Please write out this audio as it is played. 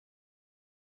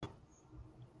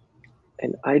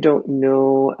And I don't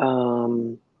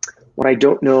know, what I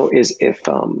don't know is if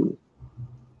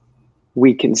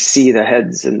we can see the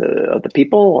heads of the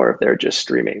people or if they're just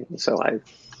streaming. So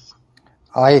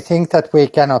I think that we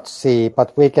cannot see,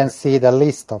 but we can see the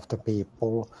list of the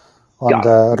people on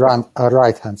the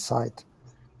right-hand side.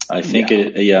 I think,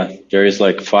 there is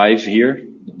like 5 here.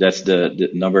 That's the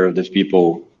number of the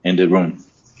people in the room.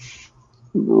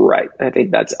 Right. I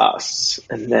think that's us.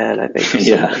 And then I think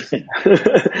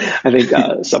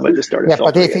someone just started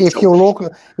filtering.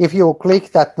 But if you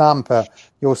click that number,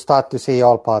 you start to see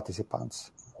all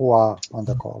participants who are on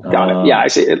the call. Got it. Yeah, I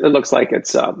see. It looks like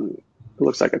it's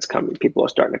coming. People are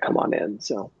starting to come on in.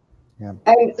 So. Yeah.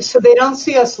 And so they don't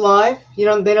see us live. They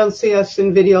don't see us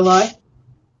in video live.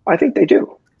 I think they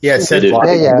do. Yeah, it said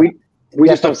we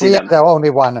just don't see them. We are the only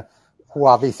one who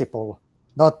are visible,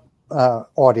 not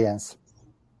audience.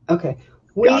 Okay.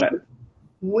 Got it.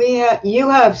 You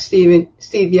have Steve.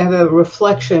 You have a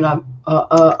reflection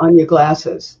on your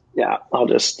glasses. Yeah, I'll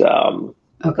just.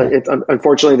 Okay.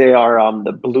 Unfortunately, they are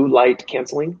the blue light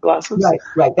canceling glasses.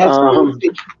 Right. That's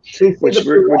which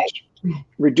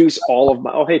reduce all of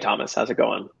my. Oh, hey Thomas, how's it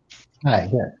going? Hi.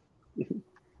 Yeah.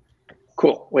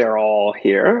 Cool. We are all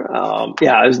here.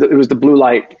 It was the blue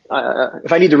light.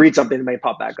 If I need to read something, it may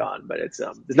pop back on, but it's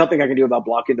there's nothing I can do about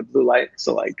blocking the blue light.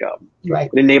 So it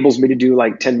enables me to do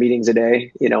like 10 meetings a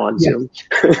day, on Zoom.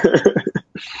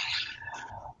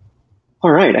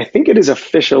 All right. I think it is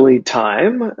officially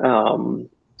time.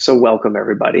 So welcome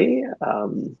everybody.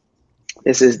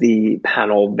 This is the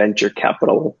panel Venture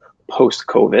Capital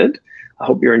Post-COVID. I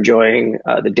hope you're enjoying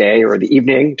the day or the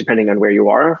evening, depending on where you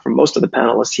are. For most of the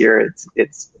panelists here,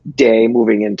 it's day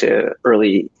moving into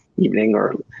early evening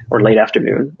or late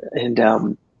afternoon. And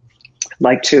I'd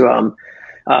like to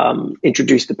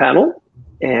introduce the panel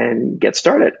and get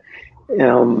started.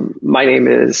 My name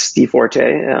is Steve Forte.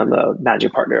 I'm the managing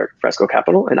partner at Fresco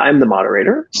Capital, and I'm the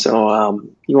moderator. So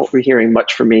you won't be hearing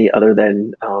much from me other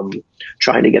than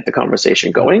trying to get the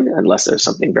conversation going, unless there's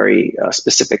something very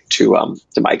specific to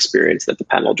my experience that the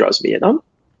panel draws me in on.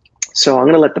 So I'm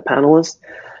going to let the panelists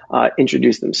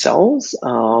introduce themselves.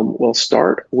 We'll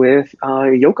start with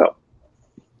Jouko.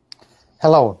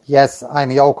 Hello. Yes, I'm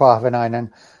Jouko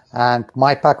Ahvenainen, and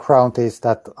my background is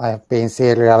that I have been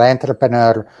serial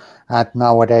entrepreneur and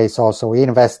nowadays also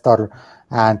investor,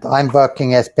 and I'm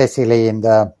working especially in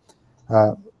the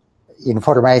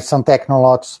information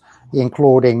technology,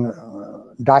 including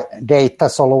data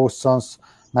solutions,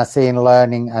 machine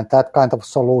learning, and that kind of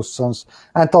solutions,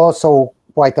 and also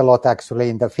quite a lot actually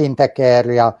in the fintech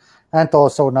area, and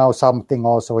also now something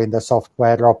also in the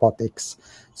software robotics,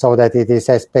 so that it is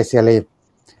especially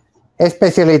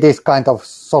this kind of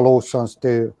solutions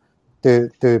to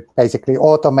basically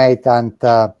automate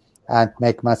and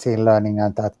make machine learning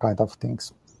and that kind of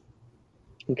things.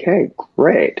 Okay,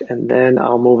 great. And then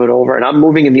I'll move it over. And I'm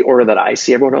moving in the order that I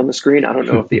see everyone on the screen. I don't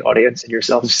know if the audience and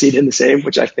yourselves see it in the same,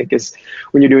 which I think is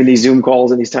when you're doing these Zoom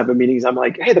calls and these type of meetings, I'm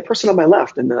like, hey, the person on my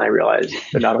left. And then I realize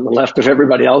they're not on the left of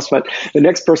everybody else. But the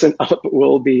next person up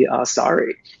will be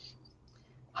Sari.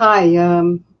 Hi,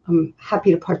 I'm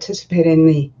happy to participate in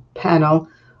the panel.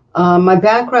 My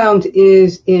background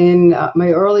is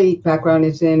my early background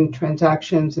is in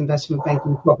transactions, investment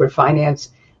banking, corporate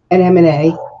finance, and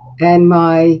M&A. And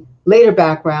my later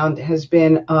background has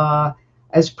been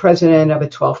as president of a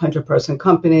 1,200-person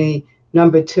company,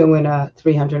 number 2 in a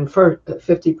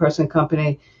 350-person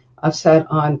company. I've sat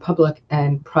on public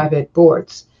and private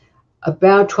boards.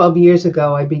 About 12 years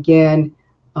ago, I began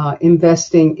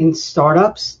investing in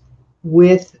startups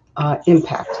with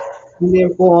impact. They're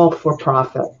all for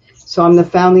profit. So I'm the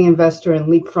founding investor in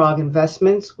Leapfrog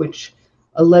Investments, which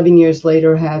 11 years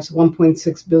later has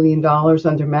 $1.6 billion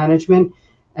under management.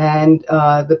 And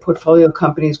the portfolio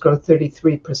companies grow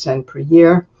 33% per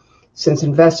year. Since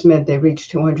investment, they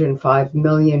reached 205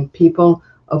 million people,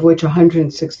 of which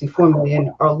 164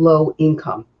 million are low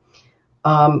income.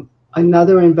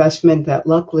 Another investment that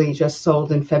luckily just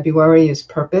sold in February is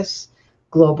Purpose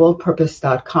Global,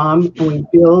 purpose.com. And we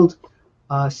build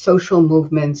social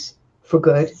movements for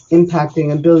good, impacting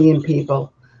 1 billion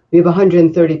people. We have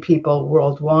 130 people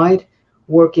worldwide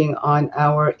working on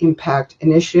our impact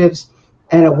initiatives,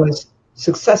 and it was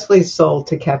successfully sold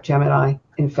to Capgemini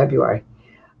in February.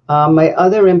 My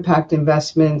other impact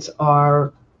investments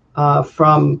are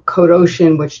from Code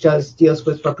Ocean, which deals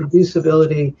with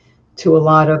reproducibility, to a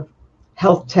lot of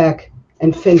health tech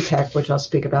and fintech, which I'll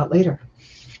speak about later.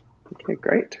 Okay,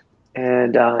 great.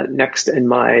 And next in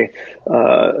my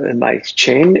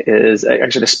chain is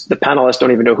actually the panelists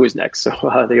don't even know who's next, so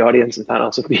the audience and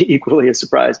panelists will be equally as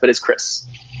surprised. But it's Chris.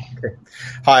 Okay.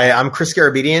 Hi, I'm Chris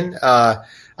Garabedian.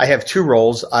 I have two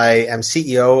roles. I am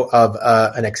CEO of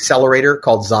an accelerator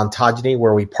called Xontogeny,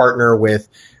 where we partner with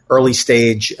early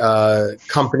stage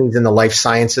companies in the life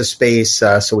sciences space.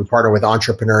 So we partner with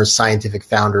entrepreneurs, scientific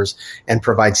founders, and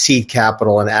provide seed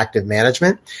capital and active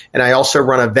management. And I also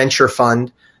run a venture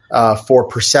fund for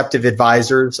Perceptive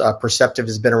Advisors. Perceptive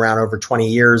has been around over 20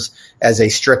 years as a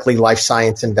strictly life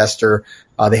science investor.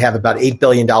 They have about $8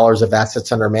 billion of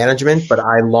assets under management, but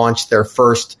I launched their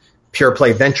first pure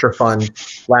play venture fund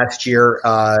last year,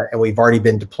 and we've already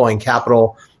been deploying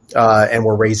capital, and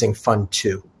we're raising fund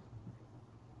 2.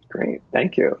 Great,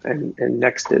 thank you. And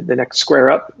next, the next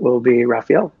square up will be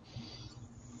Raphael.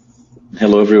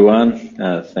 Hello, everyone.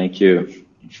 Thank you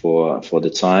for the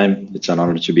time. It's an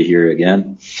honor to be here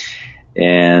again.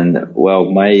 And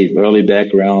well, my early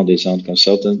background is on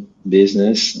consultant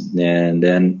business, and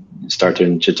then started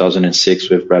in 2006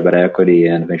 with private equity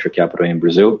and venture capital in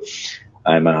Brazil.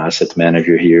 I'm an asset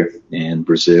manager here in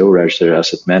Brazil, registered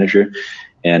asset manager.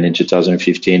 And in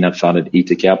 2015, I founded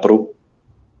ETA Capital,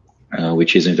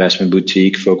 which is investment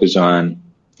boutique focused on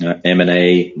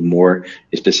M&A, more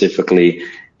specifically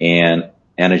in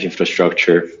energy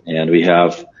infrastructure. And we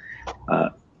have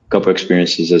a couple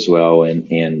experiences as well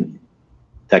in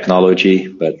technology,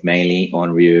 but mainly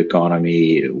on real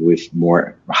economy with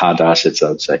more hard assets, I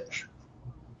would say.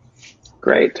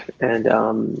 Great.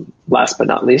 And last but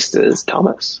not least is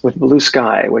Thomas with Blue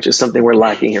Sky, which is something we're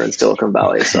lacking here in Silicon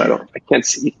Valley. So I can't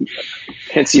see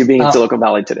you being in Silicon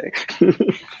Valley today.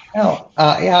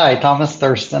 Hi, Thomas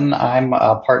Thurston. I'm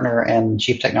a partner and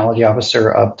chief technology officer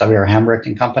of W.R. Hambrecht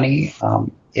and Company.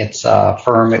 It's a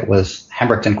firm. It was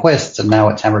Hambrecht and Quist, and now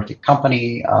it's Hambrecht and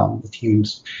Company. The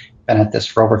team's been at this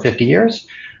for over 50 years.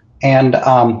 And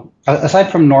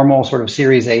aside from normal sort of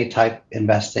Series A type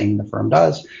investing the firm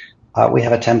does, we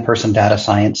have a 10-person data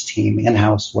science team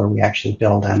in-house where we actually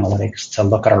build analytics to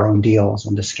look at our own deals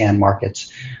and to scan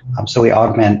markets. So we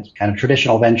augment kind of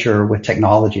traditional venture with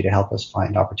technology to help us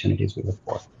find opportunities we look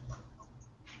for.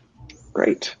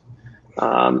 Great.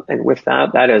 And with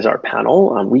that, that is our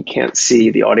panel. We can't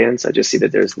see the audience. I just see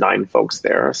that there's 9 folks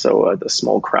there. So the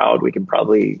small crowd, we can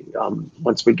probably,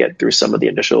 once we get through some of the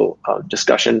initial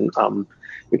discussion,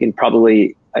 we can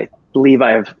probably, I believe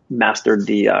I have mastered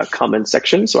the comment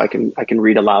section, so I can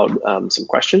read aloud some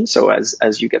questions. So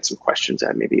as you get some questions,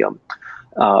 I maybe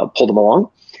pull them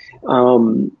along.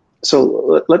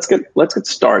 So let's get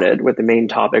started with the main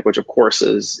topic, which of course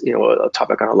is a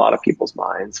topic on a lot of people's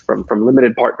minds, from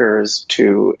limited partners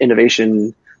to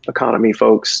innovation economy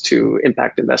folks to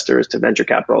impact investors to venture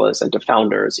capitalists and to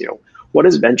founders. What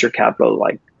does venture capital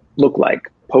look like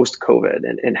post-COVID,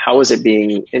 and how is it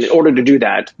being? And in order to do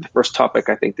that, the first topic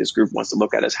I think this group wants to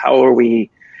look at is how are we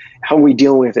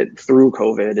dealing with it through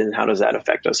COVID, and how does that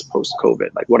affect us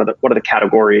post-COVID? Like what are the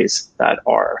categories that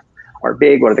are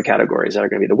big? What are the categories that are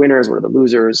going to be the winners? What are the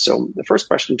losers? So the first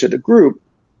question to the group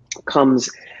comes,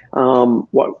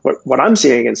 what I'm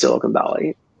seeing in Silicon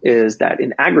Valley is that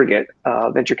in aggregate,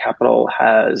 venture capital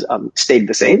has stayed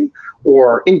the same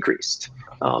or increased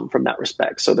from that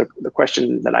respect. So the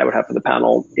question that I would have for the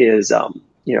panel is,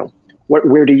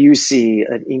 where do you see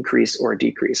an increase or a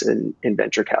decrease in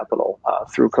venture capital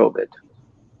through COVID?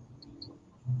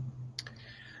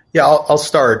 Yeah, I'll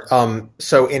start.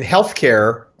 So in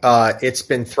healthcare, it's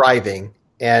been thriving.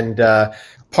 And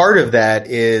part of that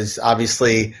is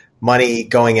obviously money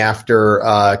going after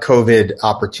COVID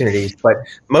opportunities. But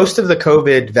most of the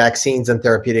COVID vaccines and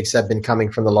therapeutics have been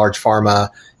coming from the large pharma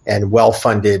and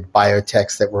well-funded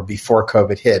biotechs that were before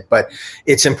COVID hit. But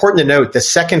it's important to note the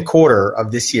second quarter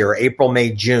of this year, April,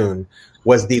 May, June,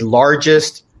 was the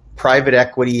largest private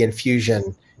equity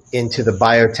infusion into the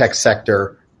biotech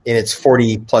sector in its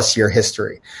 40-plus year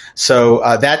history. So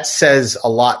that says a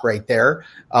lot right there.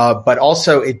 But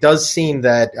also it does seem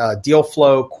that deal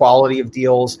flow, quality of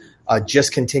deals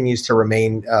just continues to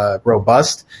remain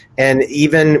robust. And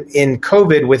even in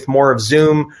COVID, with more of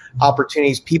Zoom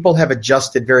opportunities, people have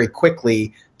adjusted very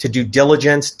quickly to due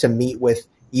diligence, to meet with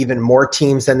even more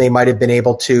teams than they might have been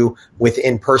able to with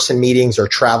in-person meetings or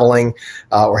traveling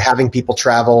or having people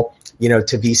travel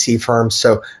to VC firms.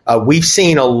 So we've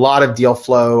seen a lot of deal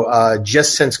flow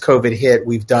just since COVID hit.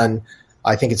 We've done,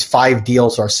 I think it's 5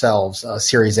 deals ourselves,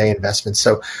 Series A investments.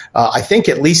 So I think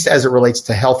at least as it relates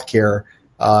to healthcare,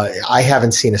 I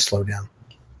haven't seen a slowdown.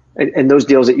 And those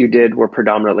deals that you did were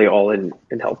predominantly all in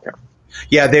healthcare?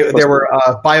 Yeah, there were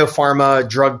biopharma,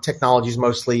 drug technologies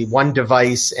mostly, one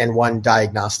device and one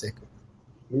diagnostic.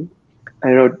 I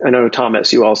know,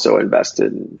 Thomas, you also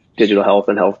invested in digital health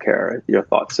and healthcare. Your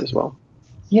thoughts as well?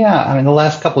 Yeah, the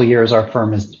last couple of years, our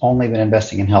firm has only been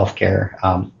investing in healthcare.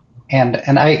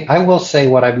 And I will say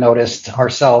what I've noticed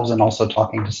ourselves and also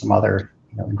talking to some other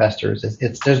investors is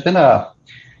there's been a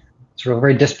sort of a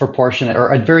very disproportionate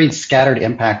or a very scattered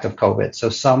impact of COVID. So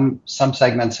some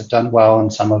segments have done well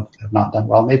and some have not done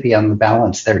well. Maybe on the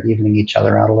balance, they're evening each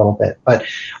other out a little bit. But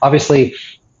obviously,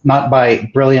 not by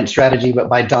brilliant strategy, but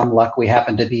by dumb luck, we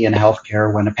happened to be in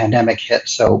healthcare when a pandemic hit.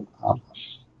 So,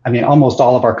 almost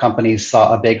all of our companies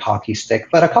saw a big hockey stick,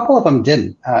 but a couple of them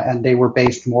didn't. And they were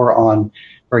based more on,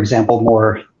 for example,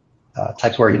 more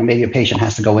types where maybe a patient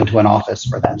has to go into an office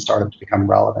where that started to become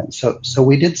relevant. So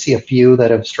we did see a few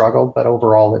that have struggled, but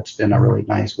overall it's been a really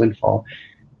nice windfall.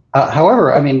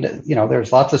 However,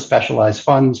 there's lots of specialized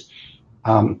funds.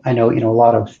 I know a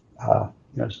lot of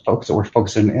folks that were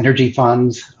focused on energy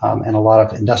funds and a lot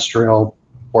of industrial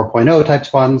 4.0 types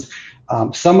funds.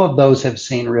 Some of those have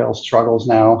seen real struggles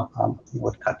now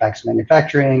with cutbacks in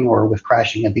manufacturing or with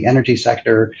crashing of the energy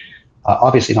sector.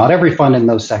 Obviously, not every fund in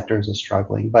those sectors is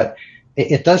struggling, but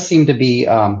it does seem to be,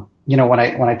 when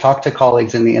I talk to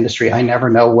colleagues in the industry, I never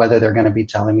know whether they're going to be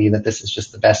telling me that this is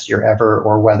just the best year ever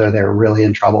or whether they're really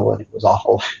in trouble and it was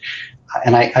awful.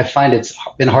 And I find it's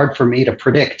been hard for me to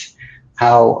predict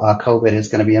how COVID is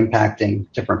going to be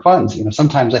impacting different funds.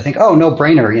 Sometimes I think, oh, no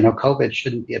brainer, COVID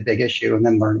shouldn't be a big issue. And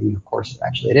then learning, of course,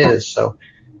 actually it is. So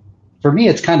for me,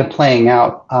 it's kind of playing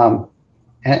out.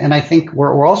 And I think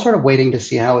we're all sort of waiting to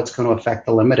see how it's going to affect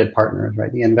the limited partners,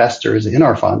 right? The investors in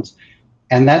our funds.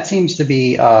 And that seems to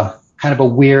be kind of a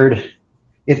weird,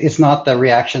 it's not the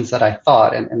reactions that I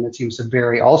thought. And it seems to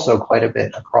vary also quite a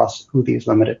bit across who these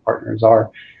limited partners are.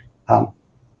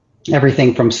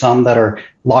 Everything from some that are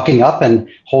locking up and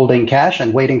holding cash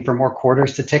and waiting for more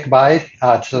quarters to tick by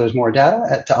so there's more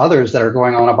data, to others that are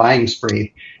going on a buying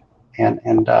spree.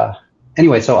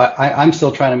 Anyway, so I'm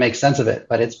still trying to make sense of it,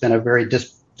 but it's been a very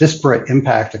disparate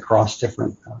impact across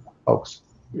different folks.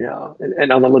 Yeah,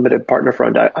 and on the limited partner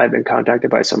front, I've been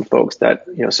contacted by some folks that,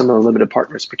 some of the limited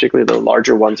partners, particularly the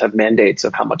larger ones, have mandates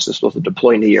of how much they're supposed to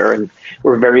deploy in a year. And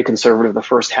we're very conservative the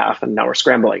first half, and now we're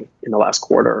scrambling in the last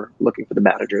quarter, looking for the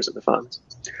managers of the funds.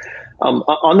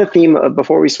 On the theme of,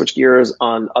 before we switch gears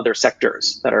on other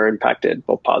sectors that are impacted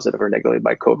both positive or negatively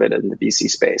by COVID in the VC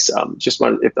space, just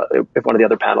wanted, if one of the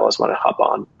other panelists want to hop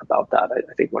on about that,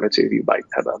 I think one or two of you might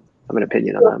have an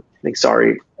opinion on that. I think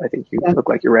Sari, I think you look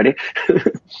like you're ready.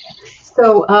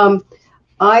 So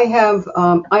I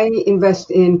invest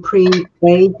in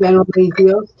pre-A generally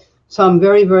deals. So I'm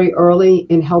very, very early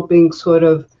in helping sort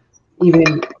of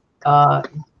even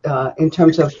in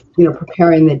terms of,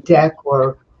 preparing the deck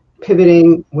or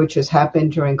pivoting, which has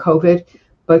happened during COVID.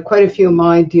 But quite a few of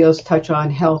my deals touch on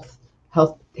health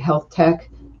tech,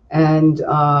 and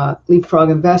Leapfrog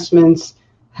Investments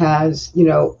has,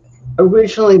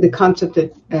 originally the concept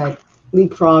at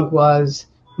Leapfrog was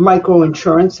micro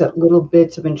insurance, that little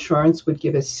bits of insurance would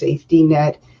give a safety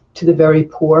net to the very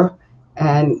poor,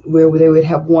 and where they would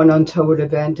have one untoward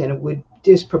event and it would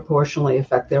disproportionately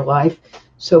affect their life.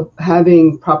 So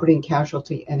having property and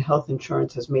casualty and health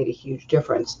insurance has made a huge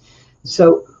difference.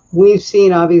 So we've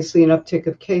seen obviously an uptick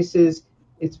of cases.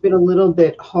 It's been a little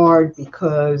bit hard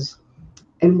because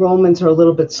enrollments are a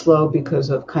little bit slow because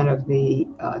of kind of the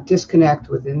disconnect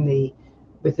within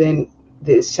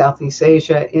the Southeast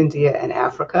Asia, India, and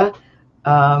Africa.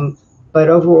 But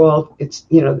overall, it's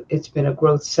been a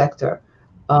growth sector.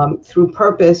 Through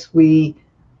Purpose,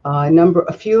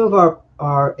 a few of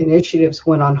our initiatives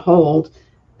went on hold,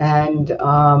 and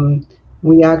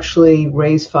we actually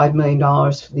raised $5 million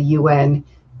for the UN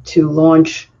to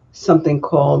launch something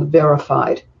called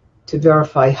Verified, to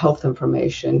verify health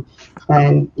information,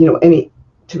 and to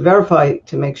verify,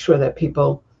 to make sure that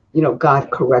people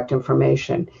got correct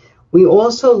information. We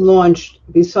also launched,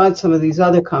 besides some of these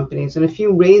other companies, and a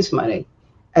few raised money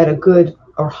at a good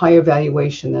or higher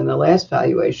valuation than the last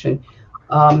valuation.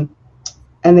 And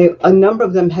a number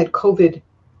of them had COVID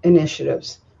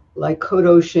initiatives, like Code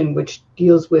Ocean, which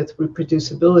deals with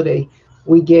reproducibility.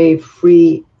 We gave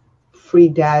free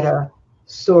data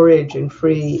storage and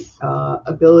free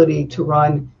ability to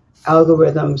run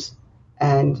algorithms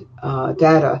and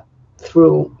data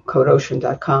through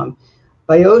codeocean.com.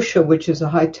 Biosha, which is a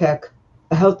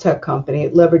health tech company,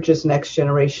 it leverages next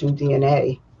generation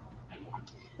DNA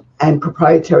and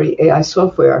proprietary AI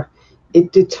software.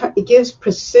 It gives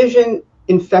precision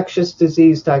infectious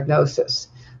disease diagnosis.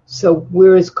 So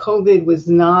whereas COVID was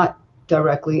not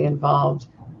directly involved,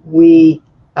 we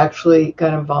actually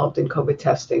got involved in COVID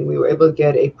testing. We were able to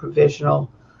get a provisional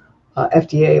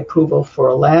FDA approval for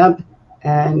a lab,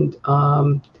 and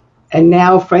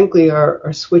now, frankly,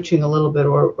 are switching a little bit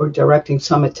or directing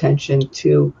some attention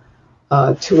to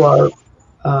our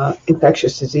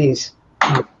infectious disease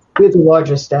we're the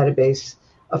largest database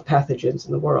of pathogens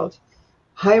in the world.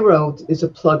 Hyro is a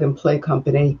plug-and-play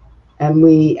company, and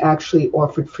we actually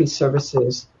offered free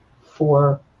services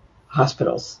for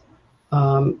hospitals.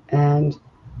 The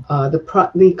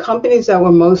companies that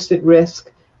were most at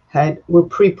risk were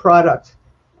pre-product,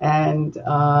 and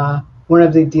one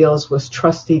of the deals was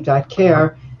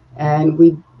Trusty.care, and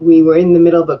we were in the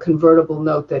middle of a convertible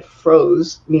note that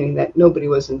froze, meaning that nobody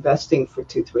was investing for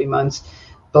 2-3 months,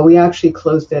 but we actually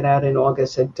closed it out in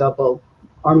August at double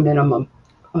our minimum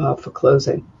for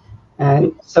closing.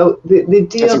 And so the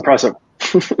deal... That's impressive.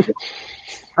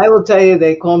 I will tell you,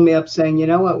 they called me up saying, you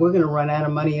know what, we're going to run out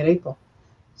of money in April.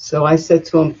 So I said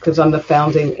to them, because I'm the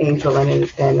founding angel and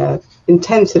an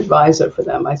intense advisor for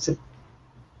them, I said,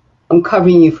 I'm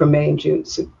covering you for May and June,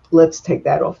 so let's take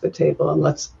that off the table and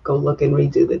let's go look and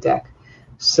redo the deck.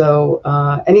 So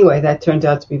anyway, that turned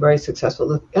out to be very successful.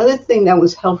 The other thing that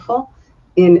was helpful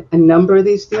in a number of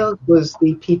these deals was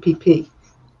the PPP.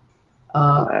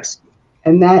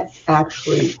 And that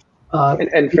actually...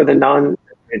 and for the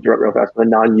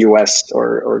non-U.S.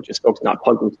 or just folks not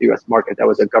plugged into the U.S. market, that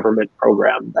was a government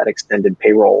program that extended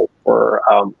payroll for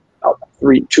about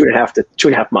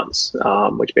 2.5 months,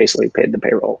 which basically paid the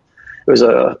payroll. It was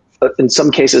in some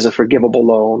cases a forgivable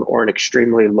loan or an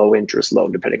extremely low interest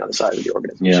loan, depending on the size of the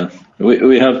organization. Yeah,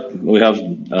 we have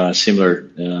a similar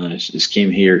scheme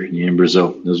here in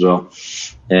Brazil as well.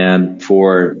 And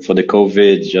for the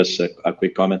COVID, just a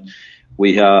quick comment.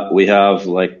 We have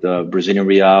like the Brazilian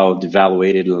real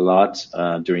devaluated a lot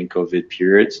during COVID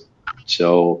periods.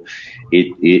 So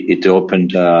it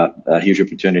opened a huge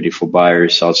opportunity for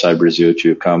buyers outside Brazil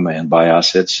to come and buy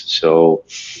assets. So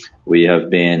we have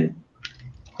been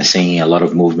seeing a lot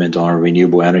of movement on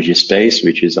renewable energy space,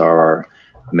 which is our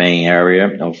main area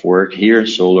of work here,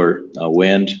 solar,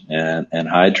 wind, and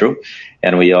hydro.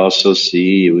 And we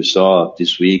saw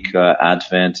this week,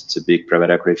 Advent, it's a big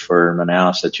private equity firm,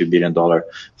 announced a $2 billion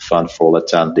fund for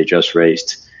Latam they just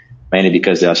raised, mainly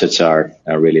because the assets are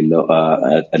really low,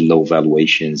 at low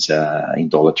valuations in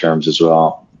dollar terms as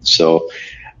well. So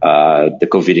the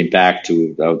COVID impact,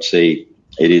 I would say,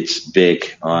 it's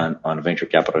big on venture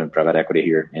capital and private equity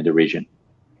here in the region.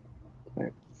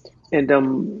 And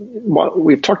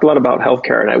we've talked a lot about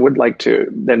healthcare, and I would like to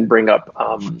then bring up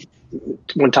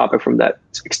one topic from that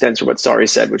extends to what Sari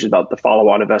said, which is about the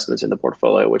follow-on investments in the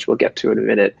portfolio, which we'll get to in a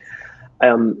minute.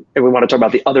 And we want to talk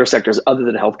about the other sectors other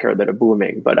than healthcare that are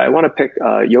booming. But I want to pick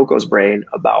Jouko's brain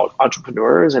about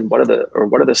entrepreneurs and what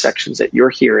are the sections that you're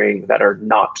hearing that are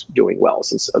not doing well,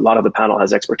 since a lot of the panel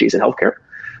has expertise in healthcare.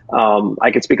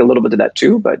 I can speak a little bit to that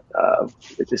too, but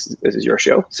this is your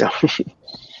show, so.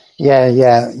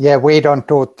 Yeah. We don't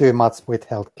do too much with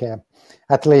healthcare,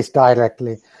 at least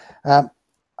directly.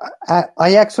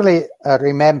 I actually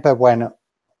remember when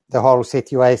the whole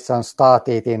situation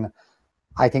started in,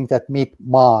 I think that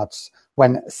mid-March,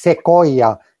 when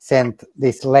Sequoia sent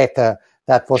this letter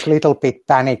that was a little bit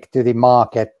panic to the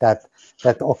market that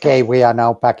okay, we are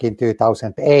now back in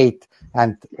 2008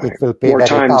 and it will be very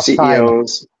tough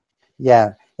CEOs. time.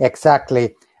 Yeah,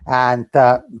 exactly. And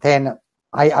then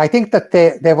I think that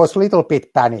there was a little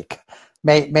bit panic,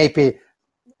 maybe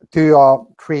 2 or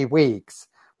 3 weeks.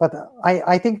 But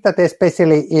I think that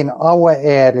especially in our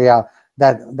area,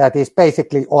 that is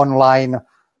basically online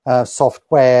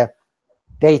software,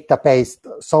 data-based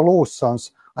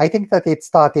solutions, I think that it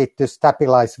started to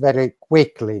stabilize very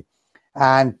quickly.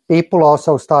 And people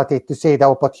also started to see the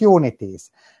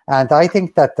opportunities. And I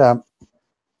think that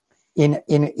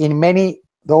in many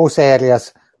those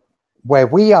areas where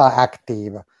we are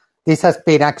active, this has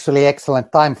been actually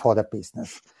excellent time for the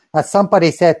business. As somebody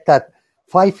said that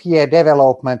 5-year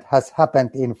development has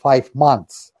happened in 5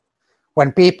 months.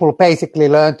 When people basically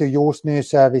learn to use new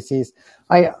services,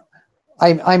 I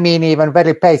mean even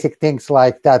very basic things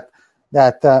like that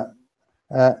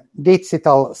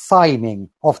digital signing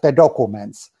of the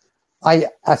documents. I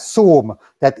assume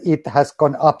that it has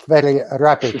gone up very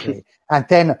rapidly. And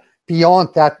then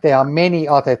beyond that, there are many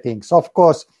other things. Of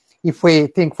course, if we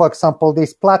think, for example,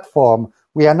 this platform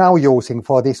we are now using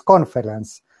for this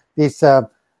conference, this,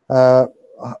 how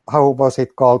was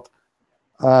it called?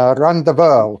 Run the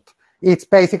World. It's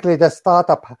basically the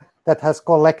startup that has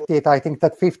collected, I think,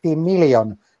 that 15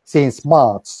 million since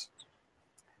March.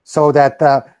 So that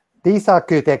these are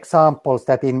good examples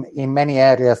that in many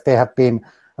areas there have been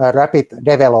rapid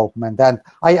development. And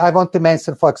I want to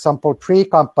mention, for example, 3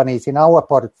 companies in our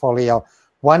portfolio.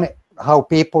 One, how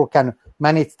people can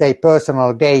manage their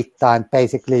personal data and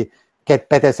basically get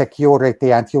better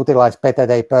security and utilize better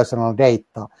their personal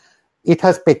data. It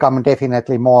has become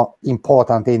definitely more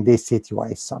important in this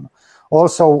situation.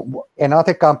 Also,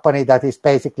 another company that is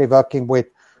basically working with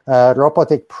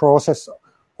robotic process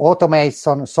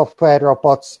automation, software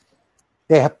robots,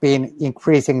 they have been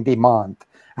increasing demand.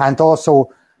 And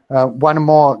also one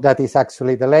more that is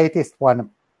actually the latest one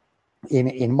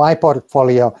in my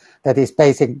portfolio that is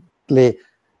basically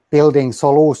building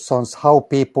solutions how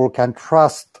people can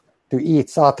trust to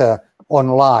each other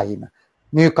online,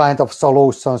 new kind of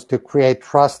solutions to create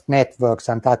trust networks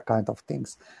and that kind of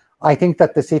things. I think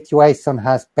that the situation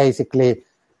has basically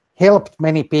helped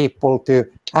many people to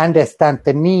understand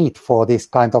the need for this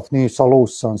kind of new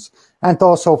solutions and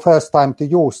also first time to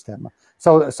use them.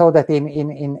 So that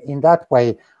in that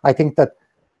way, I think that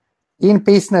in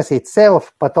business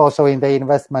itself, but also in the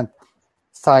investment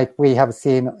side, we have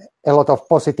seen a lot of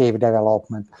positive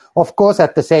development. Of course,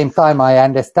 at the same time, I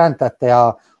understand that there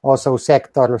are also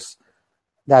sectors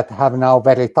that have now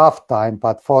very tough time,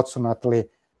 but fortunately,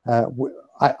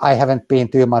 I haven't been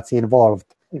too much involved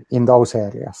in those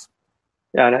areas.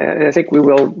 Yeah, and I think we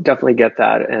will definitely get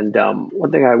that. And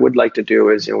one thing I would like to do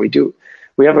is,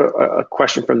 we have a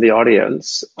question from the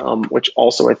audience, which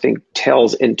also I think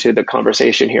tails into the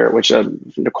conversation here, which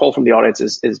Nicole from the audience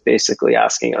is basically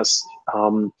asking us,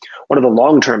 what are the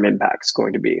long-term impacts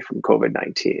going to be from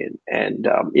COVID-19 and,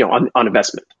 on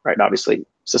investment, right? Obviously,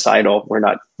 societal, we're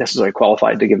not necessarily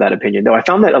qualified to give that opinion. Though I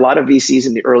found that a lot of VCs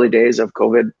in the early days of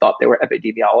COVID thought they were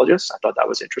epidemiologists. I thought that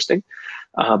was interesting,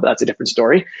 but that's a different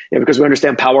story. Because we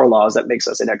understand power laws, that makes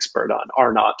us an expert on,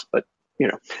 are not, but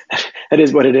it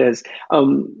is what it is.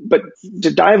 But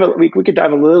to dive, we could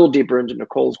dive a little deeper into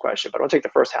Nicole's question, but I'll take the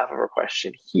first half of her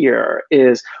question here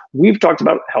is we've talked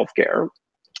about healthcare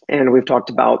and we've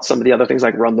talked about some of the other things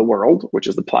like Run the World, which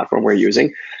is the platform we're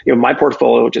using. My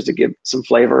portfolio, just to give some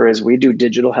flavor, is we do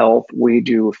digital health, we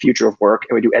do future of work,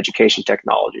 and we do education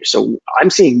technology. So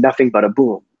I'm seeing nothing but a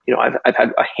boom. I've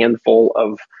had a handful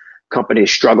of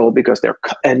companies struggle because their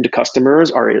end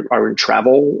customers are in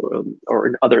travel or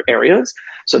in other areas.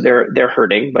 So they're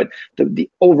hurting, but the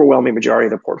overwhelming majority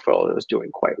of the portfolio is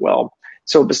doing quite well.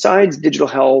 So besides digital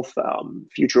health,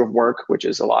 future of work, which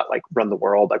is a lot like Run the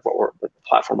World, like what we're the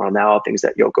platform on now, things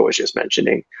that Jouko was just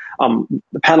mentioning.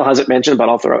 The panel hasn't mentioned, but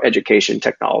I'll throw education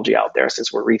technology out there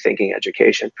since we're rethinking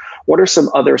education. What are some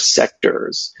other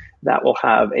sectors that will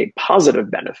have a positive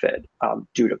benefit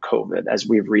due to COVID as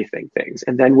we rethink things?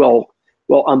 And then we'll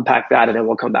unpack that, and then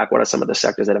we'll come back. What are some of the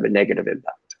sectors that have a negative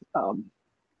impact?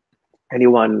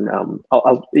 Anyone?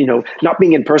 I'll not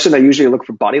being in person, I usually look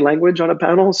for body language on a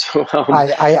panel. So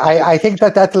I think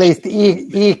that at least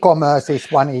e-commerce is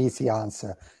one easy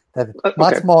answer. That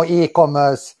much more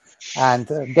e-commerce and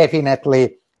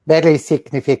definitely very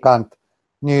significant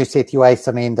new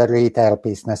situation in the retail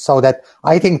business. So that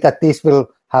I think that this will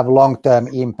have long-term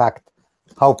impact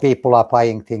how people are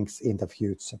buying things in the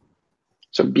future.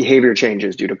 So behavior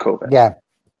changes due to COVID. Yeah.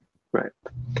 Right.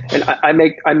 And I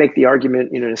make the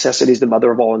argument, necessity is the mother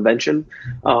of all invention.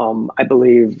 I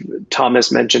believe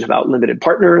Thomas mentioned about limited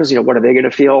partners, what are they going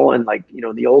to feel? And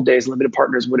in the old days, limited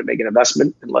partners wouldn't make an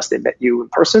investment unless they met you in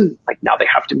person. Like now they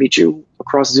have to meet you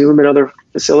across Zoom and other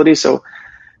facilities. So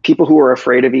people who are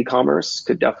afraid of e-commerce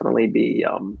could definitely be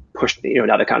pushed,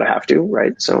 now they kind of have to,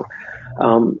 right? So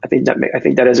I think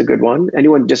that is a good one.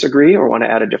 Anyone disagree or want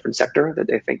to add a different sector that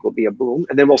they think will be a boom?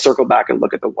 And then we'll circle back and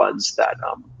look at the ones that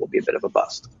will be a bit of a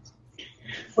bust.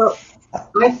 Well,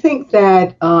 I think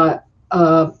that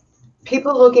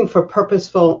people are looking for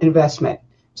purposeful investment.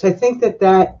 So I think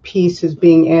that piece is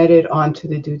being added onto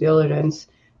the due diligence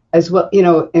as well,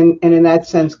 and in that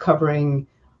sense covering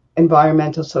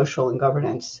environmental, social, and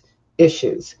governance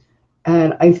issues.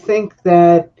 And I think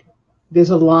that there's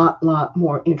a lot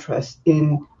more interest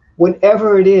in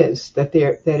whatever it is that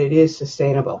it is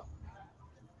sustainable.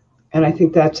 And I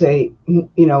think that's a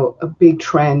big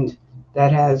trend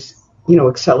that has,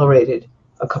 accelerated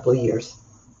a couple of years.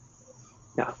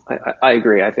 Yeah, I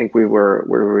agree. I think we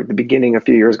were at the beginning a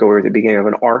few years ago, we were at the beginning of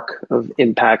an arc of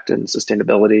impact and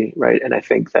sustainability, right? And I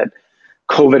think that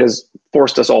COVID has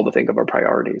forced us all to think of our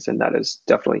priorities, and that is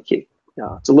definitely key.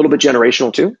 It's a little bit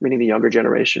generational too, meaning the younger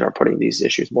generation are putting these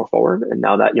issues more forward, and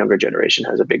now that younger generation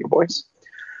has a bigger voice.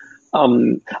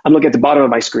 I'm looking at the bottom of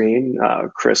my screen,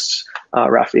 Chris,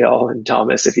 Raphael, and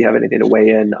Thomas, if you have anything to weigh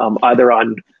in, either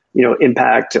on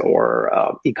impact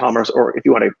or e-commerce, or if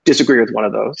you want to disagree with one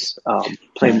of those,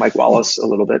 playing Mike Wallace a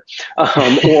little bit,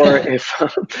 or if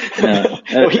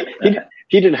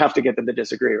he didn't have to get them to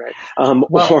disagree, right?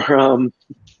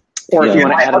 Or if you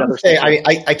want to add another thing.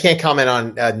 I can't comment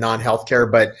on non-healthcare,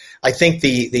 but I think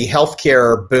the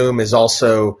healthcare boom is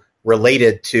also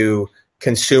related to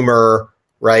consumer,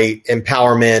 right,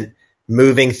 empowerment,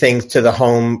 moving things to the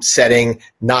home setting,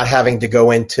 not having to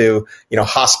go into,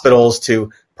 hospitals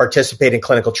to participate in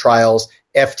clinical trials,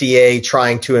 FDA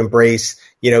trying to embrace,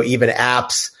 even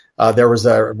apps. There was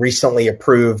a recently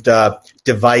approved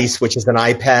device, which is an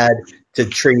iPad to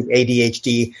treat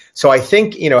ADHD. So I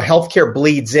think, healthcare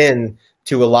bleeds in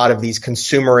to a lot of these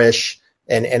consumerish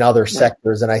and other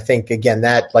sectors. And I think, again,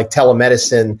 that like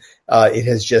telemedicine, it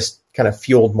has just kind of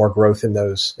fueled more growth in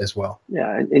those as well.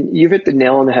 Yeah, and you've hit the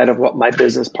nail on the head of what my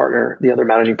business partner, the other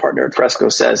managing partner at Fresco,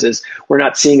 says is we're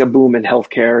not seeing a boom in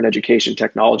healthcare and education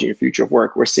technology and future of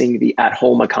work. We're seeing the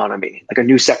at-home economy, like a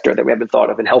new sector that we haven't thought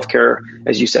of. And healthcare,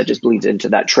 as you said, just bleeds into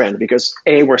that trend because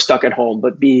A, we're stuck at home,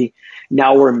 but B,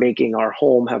 now we're making our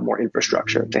home have more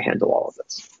infrastructure to handle all of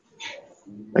this.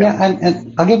 Yeah,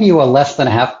 and I'll give you a less than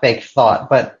half-baked thought,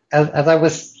 but as I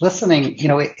was listening,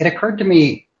 it occurred to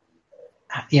me,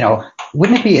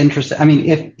 wouldn't it be interesting? I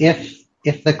mean,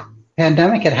 if the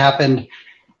pandemic had happened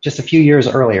just a few years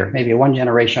earlier, maybe one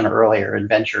generation earlier in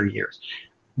venture years,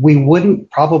 we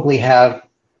wouldn't probably have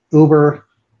Uber,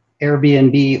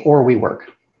 Airbnb, or WeWork,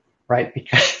 right?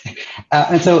 Because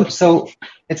and so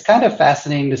it's kind of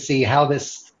fascinating to see how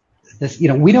this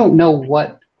we don't know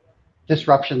what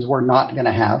disruptions we're not going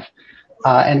to have.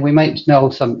 And we might know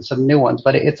some new ones,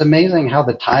 but it's amazing how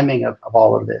the timing of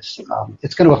all of this,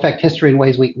 it's going to affect history in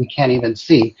ways we can't even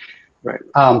see. Right.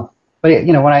 But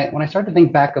when I start to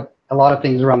think back of a lot of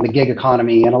things around the gig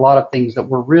economy and a lot of things that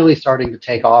were really starting to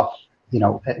take off,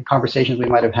 conversations we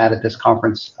might have had at this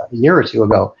conference a year or two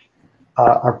ago,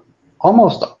 are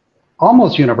almost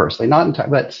universally, not entirely,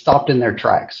 but stopped in their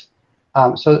tracks.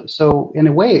 So in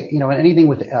a way, anything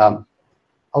with a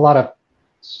lot of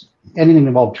anything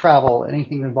involved travel,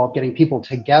 anything involved getting people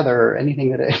together,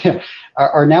 anything that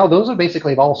are now, those are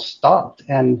basically all stopped.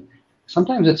 And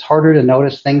sometimes it's harder to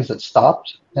notice things that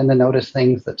stopped than to notice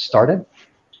things that started.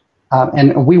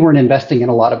 And we weren't investing in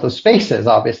a lot of those spaces,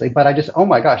 obviously, but oh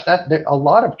my gosh, a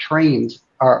lot of trains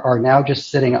are now just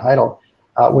sitting idle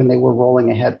when they were rolling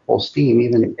ahead full steam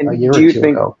even a year or two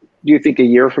ago. Do you think a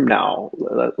year from now,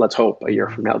 let's hope a year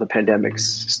from now, the pandemic's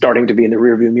starting to be in the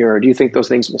rearview mirror, do you think those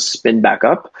things will spin back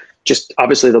up? Just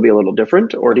obviously they'll be a little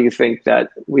different, or do you think that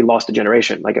we lost a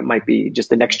generation? Like it might be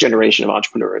just the next generation of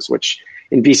entrepreneurs, which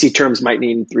in VC terms might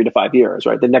mean 3 to 5 years,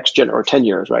 right? Or 10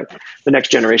 years, right? The next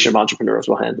generation of entrepreneurs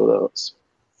will handle those.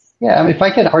 Yeah, I mean, if I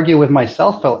could argue with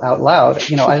myself out loud,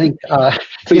 I think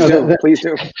please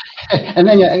do. And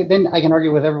then I can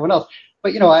argue with everyone else.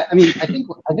 But I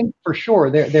think for sure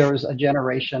there's a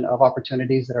generation of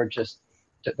opportunities that are just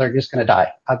going to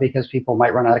die because people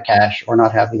might run out of cash or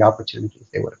not have the opportunities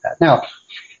they would have had. Now,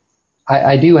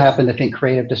 I do happen to think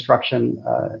creative destruction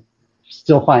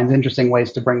still finds interesting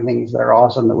ways to bring things that are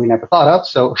awesome that we never thought of.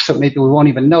 So maybe we won't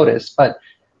even notice. But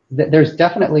there's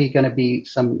definitely going to be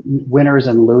some winners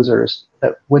and losers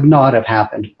that would not have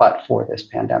happened but for this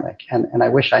pandemic. And I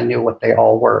wish I knew what they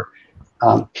all were.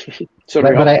 I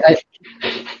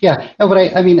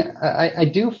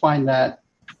do find that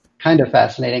kind of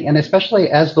fascinating, and especially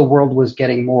as the world was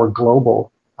getting more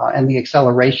global and the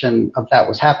acceleration of that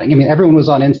was happening. I mean, everyone was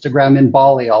on Instagram in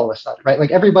Bali all of a sudden, right? Like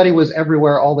everybody was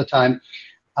everywhere all the time,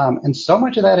 and so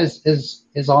much of that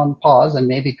is on pause and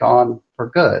maybe gone for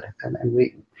good.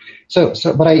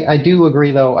 But I do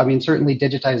agree, though. I mean, certainly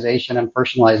digitization and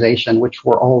personalization, which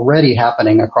were already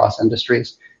happening across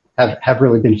industries, have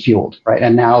really been fueled, right?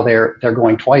 And now they're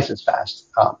going twice as fast.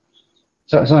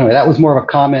 So anyway, that was more of a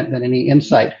comment than any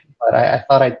insight, but I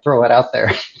thought I'd throw it out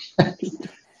there.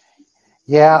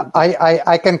 Yeah,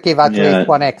 I can give at least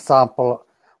one example.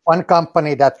 One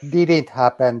company that didn't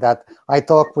happen, that I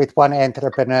talked with one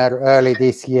entrepreneur early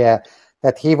this year,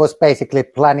 that he was basically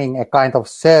planning a kind of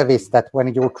service that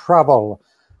when you travel,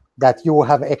 that you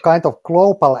have a kind of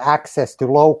global access to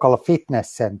local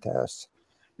fitness centers.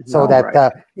 So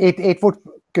it would,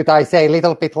 could I say, a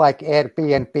little bit like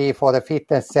Airbnb for the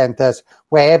fitness centers.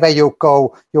 Wherever you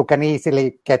go, you can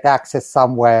easily get access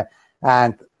somewhere.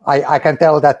 And I can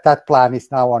tell that plan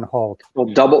is now on hold. Well,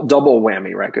 double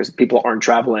whammy, right? Because people aren't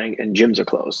traveling and gyms are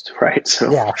closed, right?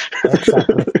 So yeah,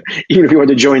 exactly. Even if you want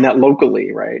to join that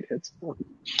locally, right? It's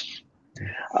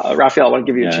Raphael, I want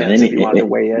to give you a chance if you want to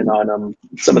weigh in on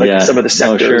some of the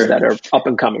sectors that are up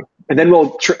and coming, and then I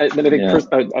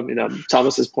think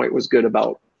Thomas's point was good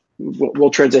about we'll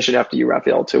transition after you,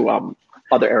 Raphael, to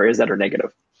other areas that are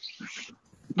negative.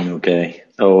 Okay.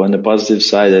 So on the positive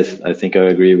side, I think I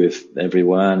agree with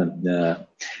everyone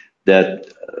that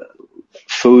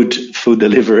food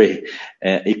delivery,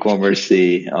 e-commerce,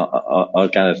 all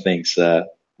kind of things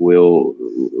will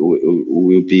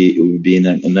be in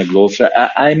a global.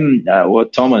 I'm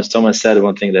what Thomas said.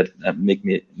 One thing that made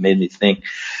me think.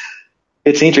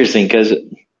 It's interesting because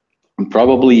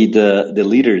probably the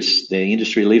leaders, the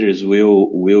industry leaders,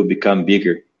 will become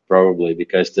bigger probably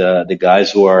because the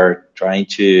guys who are trying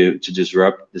to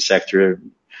disrupt the sector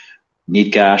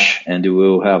need cash, and they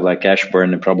will have like cash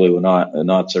burn and probably will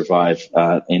not survive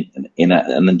in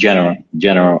a general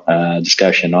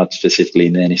discussion, not specifically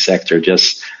in any sector,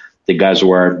 just the guys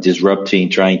who are disrupting,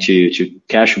 trying to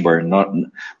cash burn.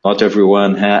 Not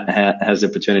everyone has the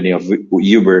opportunity of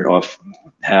Uber of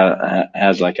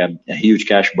has like a huge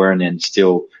cash burn and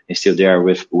still there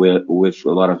with a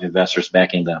lot of investors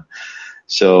backing them.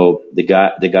 So the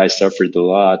guy suffered a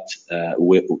lot.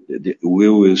 We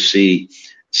will see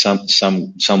some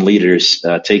leaders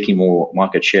taking more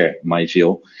market share, in my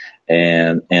view,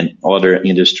 and other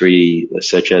industry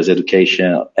such as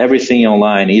education, everything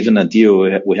online, even a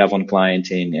deal we have on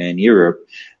client in Europe,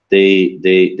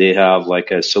 they have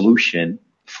like a solution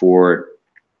for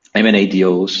M&A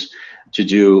deals to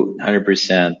do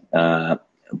 100%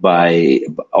 by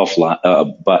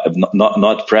offline, but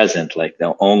not present, like the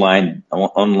online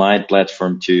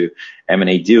platform to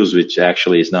M&A deals, which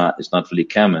actually is not really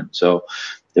common. So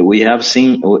we have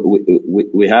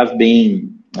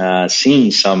been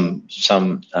seeing some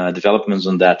developments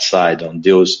on that side, on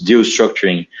deal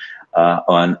structuring,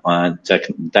 on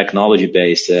technology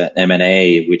based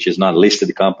M&A, which is not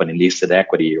listed company, listed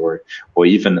equity, or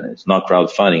even it's not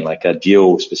crowdfunding, like a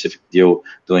specific deal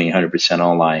doing 100%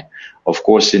 online. Of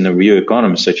course, in the real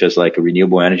economy, such as like a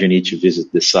renewable energy, you need to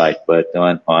visit the site, but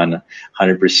on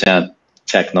 100%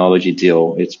 technology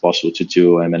deal, it's possible to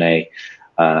do M&A.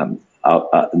 Not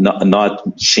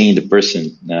seeing the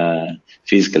person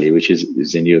physically, which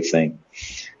is a new thing.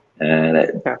 And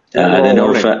I don't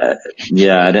know if I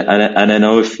don't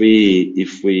know if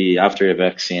we after a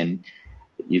vaccine,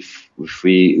 if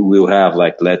we will have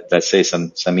like let's say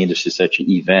some industries such as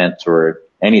event or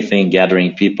anything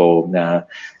gathering people,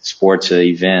 sports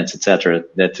events, etc.,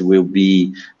 that will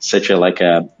be such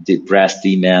a depressed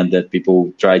demand that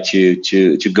people try to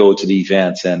go to the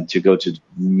events and to go to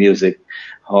music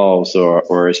halls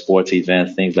or sports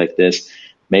events, things like this.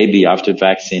 Maybe after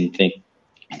vaccine,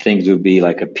 things will be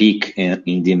like a peak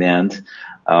in demand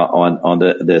on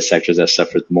the sectors that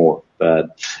suffered more.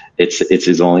 But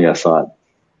it's only a thought.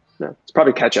 Yeah, it's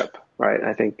probably catch up. Right.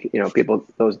 I think, people,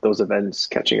 those events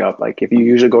catching up, like if you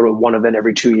usually go to one event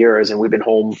every 2 years and we've been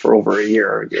home for over a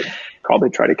year, you'd probably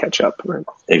try to catch up. Right?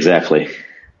 Exactly.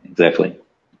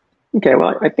 Okay.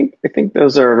 Well, I think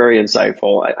those are very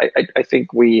insightful. I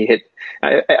think we hit,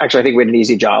 I think we had an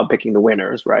easy job picking the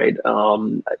winners, right?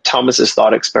 Thomas's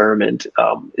thought experiment,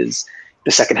 is the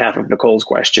second half of Nicole's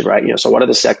question, right? So what are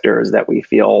the sectors that we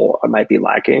feel might be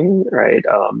lacking, right?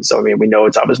 So, I mean, we know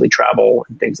it's obviously travel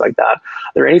and things like that.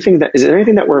 Is there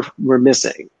anything that we're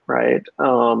missing, right?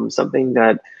 Something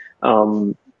that,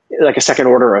 like a second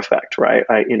order effect, right?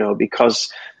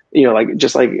 Because,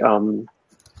 just like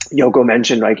Jouko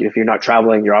mentioned, like if you're not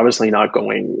traveling, you're obviously not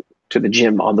going to the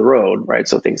gym on the road, right?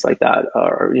 So things like that,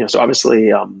 so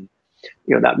obviously,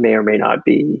 that may or may not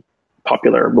be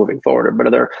popular moving forward, but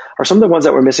there are some of the ones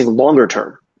that we're missing longer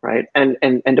term, right? And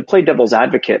to play devil's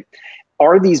advocate,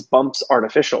 are these bumps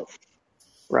artificial,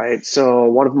 right? So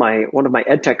one of my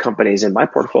edtech companies in my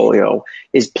portfolio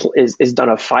is done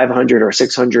a 500 or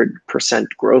 600%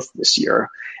 growth this year,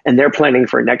 and they're planning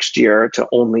for next year to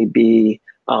only be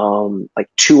like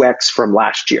 2x from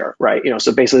last year, right?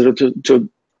 So basically to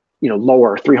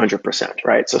lower 300%,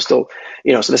 right? So still,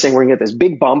 so they're saying we're gonna get this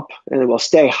big bump and it will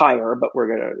stay higher, but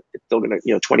it's still gonna,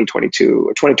 2022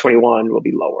 or 2021 will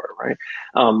be lower, right?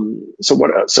 Are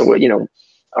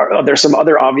there some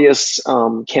other obvious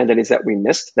candidates that we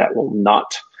missed that will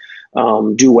not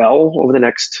do well over the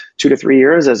next 2 to 3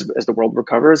 years as the world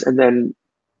recovers? And then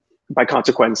by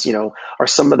consequence, are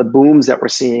some of the booms that we're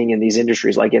seeing in these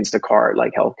industries like Instacart,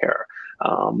 like healthcare,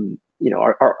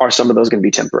 are some of those going to be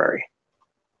temporary?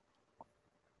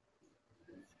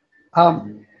 I'll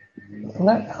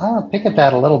pick at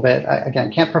that a little bit. Again,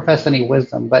 can't profess any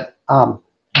wisdom, but you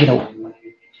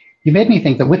made me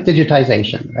think that with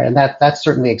digitization, right, and that's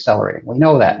certainly accelerating. We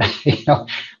know that.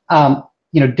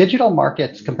 Digital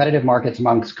markets, competitive markets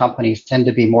amongst companies tend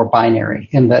to be more binary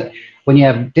in that when you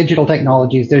have digital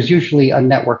technologies, there's usually a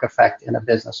network effect in a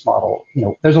business model.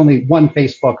 There's only one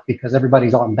Facebook because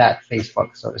everybody's on that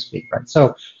Facebook, so to speak, right?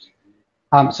 So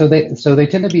they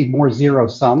tend to be more zero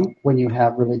sum when you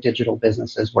have really digital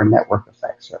businesses where network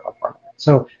effects are a part of it.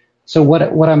 So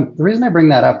the reason I bring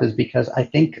that up is because I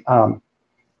think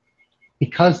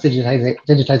because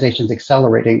digitization is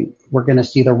accelerating, we're going to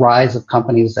see the rise of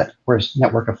companies where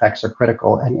network effects are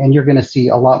critical, and you're going to see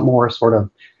a lot more sort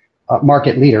of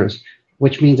market leaders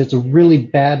which means it's a really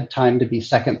bad time to be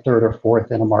second, third, or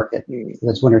fourth in a market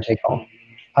that's winner take all.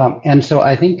 And so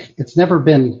I think it's never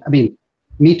been, I mean,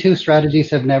 Me Too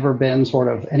strategies have never been sort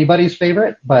of anybody's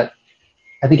favorite, but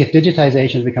I think if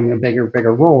digitization is becoming a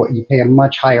bigger role, you pay a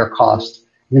much higher cost.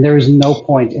 I mean, there is no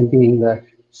point in being the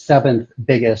seventh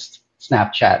biggest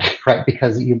Snapchat, right?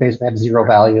 Because you basically have zero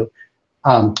value.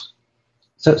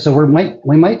 So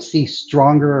we might see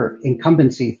stronger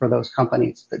incumbency for those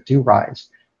companies that do rise,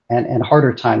 and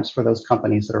harder times for those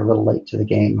companies that are a little late to the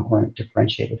game or aren't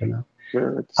differentiated enough.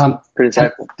 Yeah, that's pretty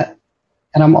insightful.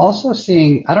 And I'm also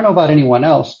seeing, I don't know about anyone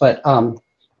else, but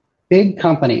big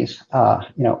companies,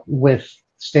 with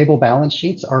stable balance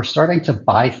sheets are starting to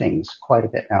buy things quite a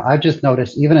bit now. I've just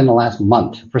noticed even in the last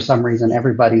month, for some reason,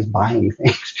 everybody's buying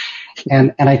things.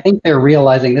 And I think they're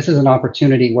realizing this is an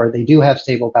opportunity where they do have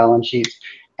stable balance sheets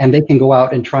and they can go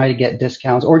out and try to get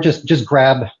discounts or just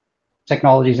grab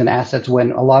technologies and assets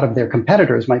when a lot of their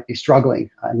competitors might be struggling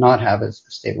and not have as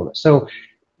stable. So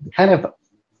kind of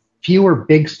fewer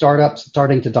big startups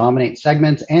starting to dominate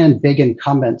segments and big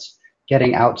incumbents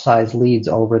getting outsized leads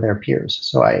over their peers.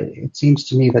 So it seems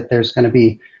to me that there's going to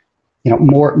be,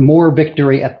 more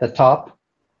victory at the top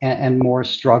and more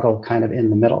struggle kind of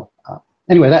in the middle.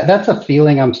 Anyway, that's a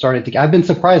feeling I'm starting to get. I've been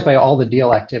surprised by all the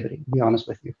deal activity, to be honest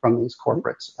with you, from these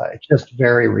corporates. It's just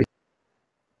very recent.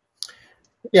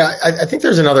 Yeah, I think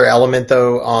there's another element,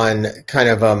 though, on kind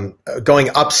of going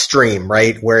upstream,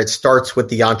 right, where it starts with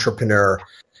the entrepreneur.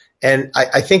 And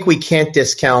I think we can't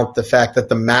discount the fact that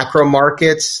the macro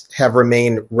markets have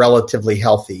remained relatively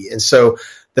healthy. And so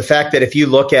the fact that if you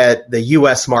look at the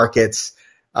U.S. markets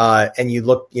and you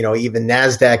look, even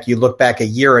NASDAQ, you look back a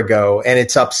year ago and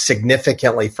it's up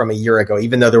significantly from a year ago,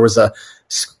 even though there was a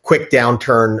quick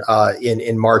downturn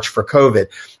in March for COVID.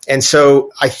 And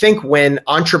so I think when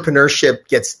entrepreneurship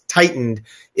gets tightened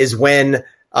is when,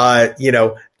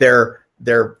 their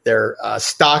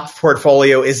stock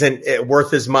portfolio isn't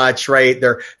worth as much, right?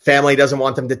 Their family doesn't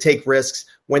want them to take risks.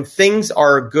 When things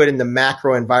are good in the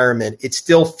macro environment, it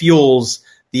still fuels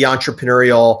the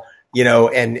entrepreneurial,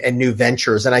 and new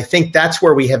ventures. And I think that's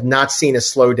where we have not seen a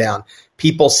slowdown.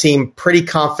 People seem pretty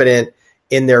confident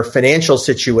in their financial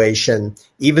situation,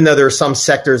 even though there are some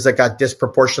sectors that got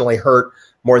disproportionately hurt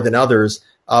more than others.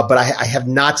 But I have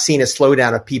not seen a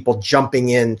slowdown of people jumping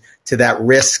in to that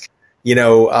risk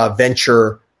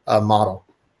venture model.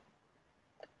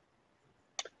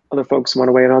 Other folks want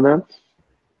to weigh in on that?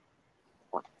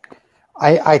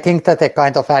 I think that a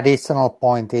kind of additional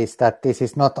point is that this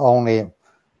is not only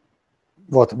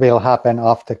what will happen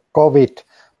after COVID,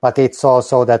 but it's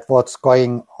also that what's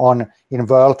going on in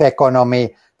world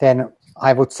economy. Then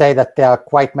I would say that there are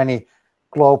quite many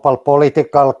global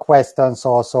political questions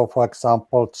also, for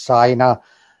example, China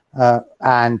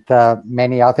and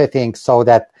many other things, so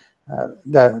that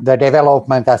the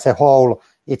development as a whole,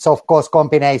 it's of course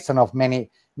combination of many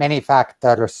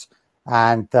factors,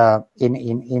 and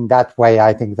in that way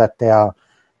I think that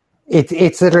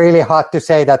it's really hard to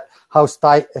say that how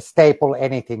stable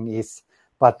anything is,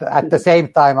 but at the same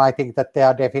time I think that there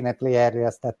are definitely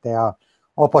areas that there are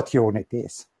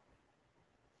opportunities.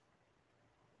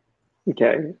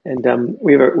 Okay, and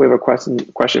we have a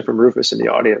question from Rufus in the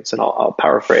audience, and I'll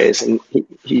paraphrase. And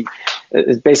he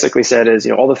basically said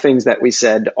all the things that we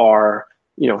said are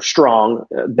strong,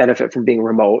 benefit from being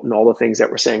remote, and all the things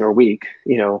that we're saying are weak,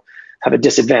 have a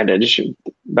disadvantage.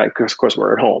 But of course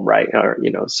we're at home, right? Or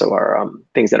so are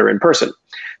things that are in person.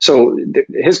 So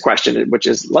his question, which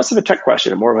is less of a tech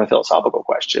question and more of a philosophical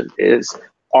question, is: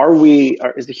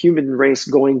 is the human race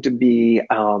going to be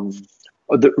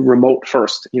the remote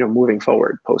first, moving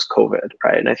forward post COVID,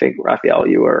 right? And I think Raphael,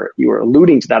 you were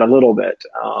alluding to that a little bit,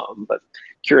 but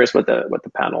curious what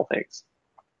the panel thinks.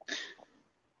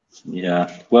 Yeah,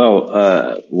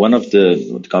 well, one of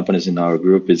the companies in our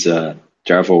group is a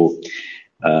travel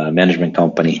management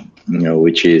company,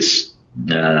 which is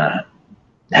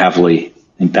heavily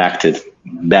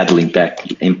badly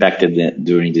impacted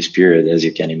during this period, as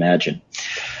you can imagine.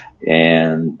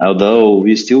 And although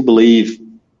we still believe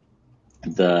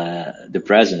the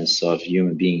presence of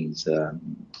human beings,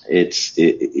 it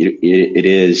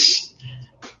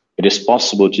is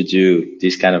possible to do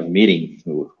this kind of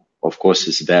meeting. Of course,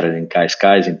 it's better in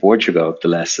Cascais in Portugal. The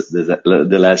last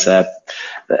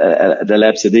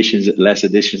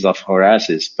editions of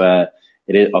Horasis, but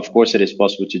of course it is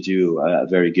possible to do a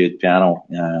very good panel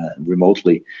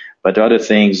remotely. But the other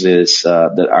things is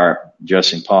that are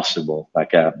just impossible.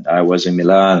 Like I was in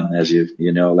Milan, as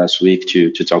you know, last week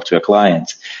to talk to a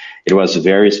client. It was a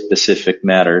very specific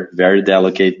matter, very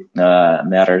delicate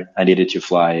matter. I needed to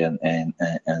fly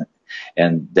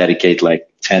and dedicate like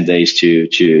 10 days to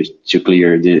clear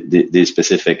the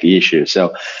specific issue.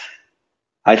 So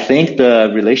I think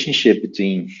the relationship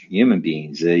between human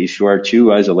beings, if you are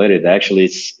too isolated, actually,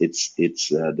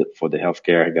 for the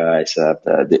healthcare guys,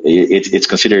 it's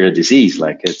considered a disease.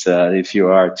 Like if you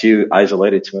are too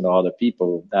isolated to other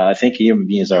people, I think human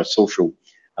beings are social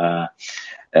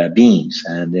beings,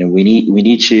 and then we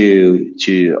need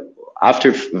to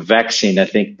after vaccine, I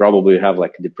think probably have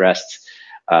like a depressed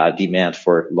demand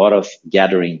for a lot of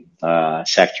gathering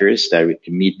sectors that we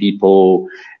can meet people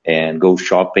and go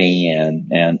shopping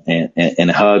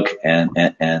and hug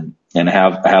and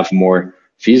have more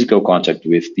physical contact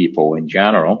with people in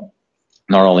general,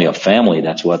 not only a family.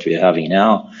 That's what we're having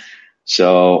now.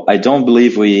 So I don't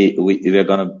believe we're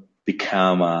going to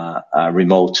become a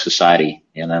remote society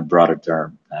in a broader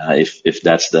term. If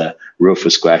that's the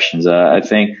Rufus questions, I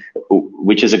think,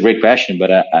 which is a great question,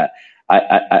 but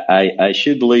I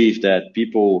should believe that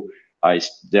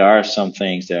there are some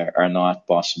things that are not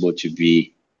possible to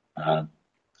be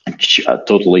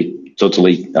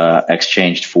totally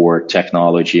exchanged for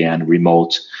technology and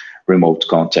remote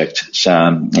contact.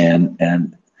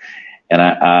 And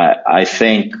I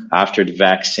think after the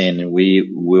vaccine,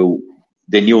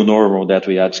 the new normal that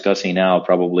we are discussing now,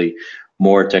 probably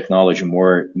more technology,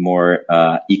 more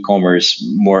e-commerce,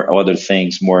 more other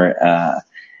things, more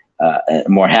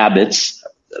habits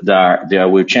that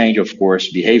will change, of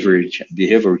course,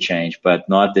 behavior change, but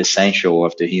not the essential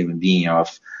of the human being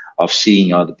of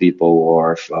seeing other people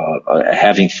or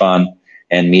having fun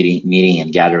and meeting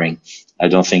and gathering. I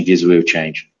don't think this will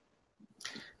change.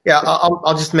 Yeah,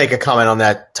 I'll just make a comment on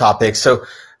that topic. So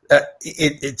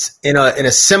it's in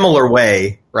a similar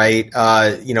way, right?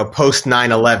 Post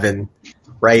 9/11,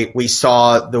 right? We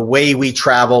saw the way we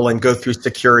travel and go through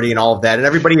security and all of that, and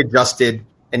everybody adjusted,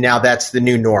 and now that's the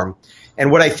new norm. And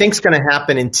what I think is going to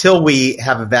happen until we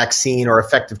have a vaccine or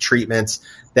effective treatments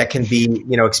that can be,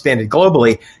 expanded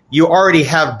globally, you already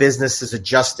have businesses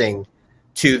adjusting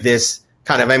to this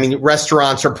kind of,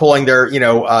 restaurants are pulling their,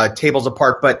 tables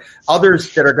apart, but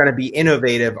others that are going to be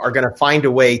innovative are going to find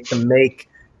a way to make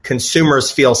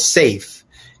consumers feel safe.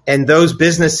 And those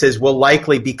businesses will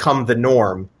likely become the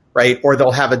norm, right? Or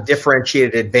they'll have a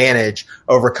differentiated advantage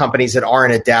over companies that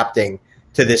aren't adapting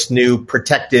to this new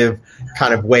protective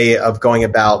kind of way of going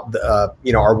about,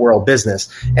 our world business.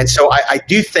 And so I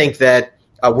do think that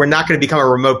we're not going to become a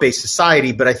remote-based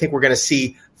society, but I think we're going to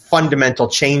see fundamental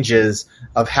changes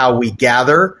of how we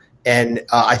gather. And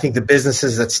I think the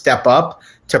businesses that step up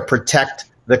to protect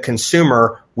the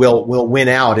consumer will win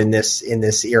out in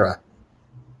this era.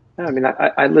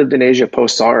 I lived in Asia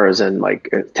post SARS, and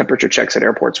temperature checks at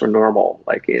airports were normal.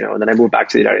 And then I moved back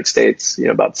to the United States,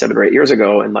 about 7 or 8 years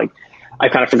ago, and I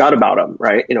kind of forgot about them,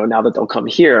 right? Now that they'll come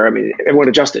here, everyone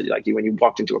adjusted. When you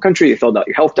walked into a country, you filled out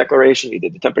your health declaration, you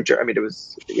did the temperature.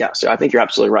 So I think you're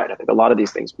absolutely right. I think a lot of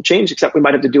these things will change, except we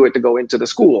might have to do it to go into the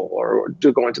school or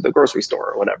to go into the grocery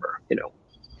store or whatever,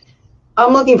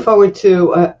 I'm looking forward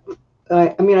to,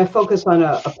 I focus on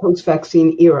a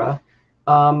post-vaccine era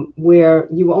where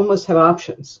you almost have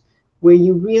options, where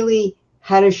you really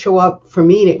had to show up for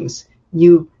meetings.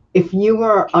 If you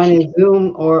were on a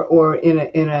Zoom or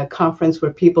in a conference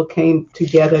where people came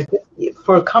together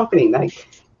for a company, like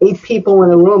 8 people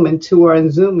in a room and 2 are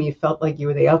on Zoom, you felt like you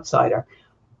were the outsider.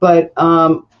 But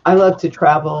I love to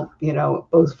travel,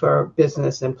 both for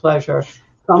business and pleasure.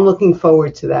 So I'm looking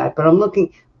forward to that.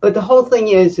 But the whole thing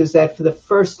is that for the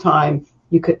first time,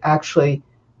 you could actually,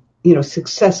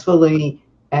 successfully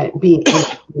be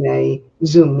in a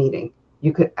Zoom meeting.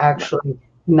 You could actually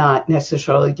not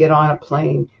necessarily get on a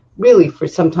plane, really, for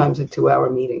sometimes a 2-hour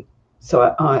meeting. So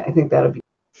I think that'll be.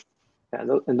 Yeah,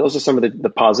 and those are some of the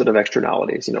positive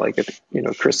externalities. If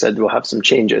Chris said we'll have some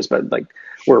changes, but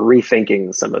we're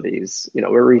rethinking some of these.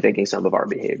 We're rethinking some of our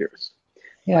behaviors.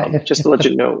 Yeah. Just to let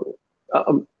you know,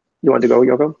 you want to go,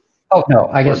 Jouko? Oh no,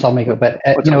 I guess I'll make it. But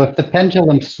if the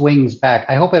pendulum swings back,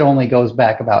 I hope it only goes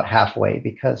back about halfway,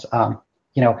 because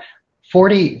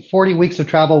 40 weeks of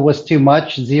travel was too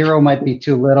much. 0 might be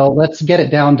too little. Let's get it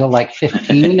down to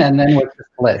 15, and then we're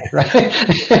split,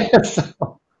 right?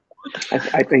 So.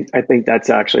 I think that's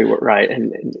actually right.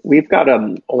 And we've got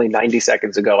only 90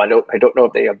 seconds ago. I don't know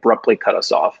if they abruptly cut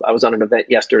us off. I was on an event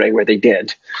yesterday where they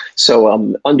did.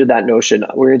 So under that notion,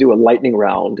 we're going to do a lightning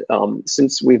round.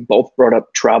 Since we've both brought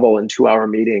up travel and 2-hour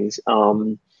meetings.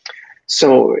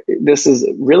 So this is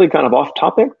really kind of off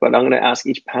topic, but I'm going to ask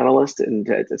each panelist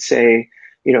to say,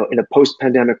 in a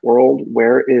post-pandemic world,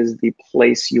 where is the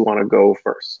place you want to go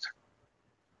first?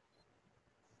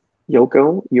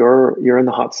 Jouko, you're in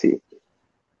the hot seat.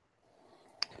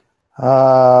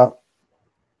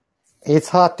 It's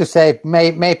hard to say.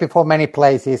 Maybe for many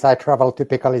places I travel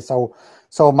typically so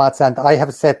much, and I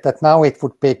have said that now it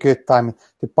would be a good time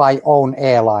to buy own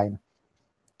airline.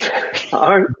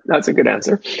 All right, that's a good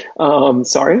answer.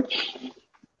 Sorry.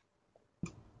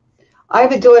 I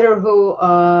have a daughter who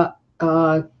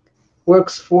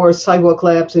works for Sidewalk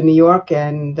Labs in New York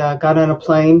and got on a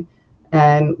plane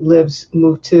and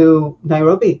moved to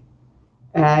Nairobi.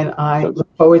 And I look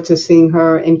forward to seeing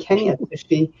her in Kenya.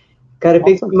 She got a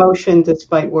big promotion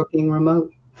despite working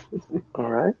remote. All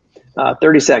right.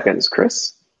 30 seconds,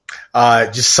 Chris.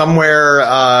 Just somewhere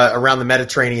around the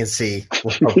Mediterranean Sea.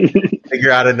 We'll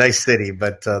figure out a nice city,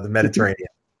 but the Mediterranean.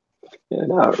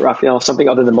 And Raphael, something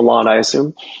other than Milan, I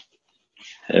assume.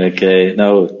 Okay,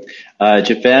 no,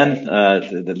 Japan.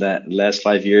 The last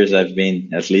 5 years, I've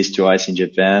been at least twice in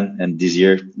Japan, and this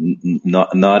year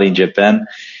not in Japan,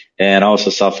 and also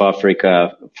South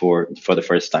Africa for the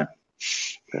first time.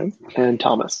 Okay. And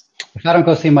Thomas. If I don't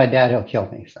go see my dad, he'll kill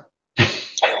me. So.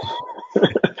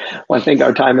 Well, I think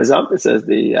our time is up. It says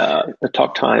the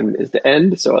talk time is the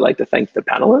end. So I'd like to thank the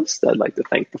panelists. I'd like to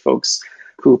thank the folks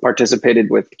who participated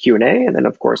with Q&A, and then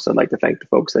of course I'd like to thank the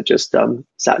folks that just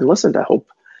sat and listened. I hope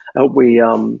we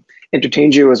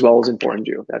entertained you as well as informed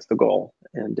you. That's the goal.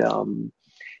 And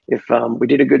if we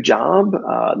did a good job,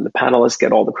 the panelists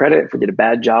get all the credit. If we did a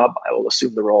bad job, I will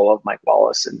assume the role of Mike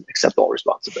Wallace and accept all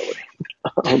responsibility.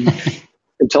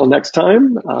 Until next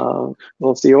time,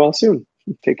 we'll see you all soon.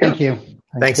 Take care. Thank you.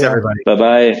 Thanks, everybody.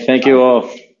 Bye-bye. Thank you all.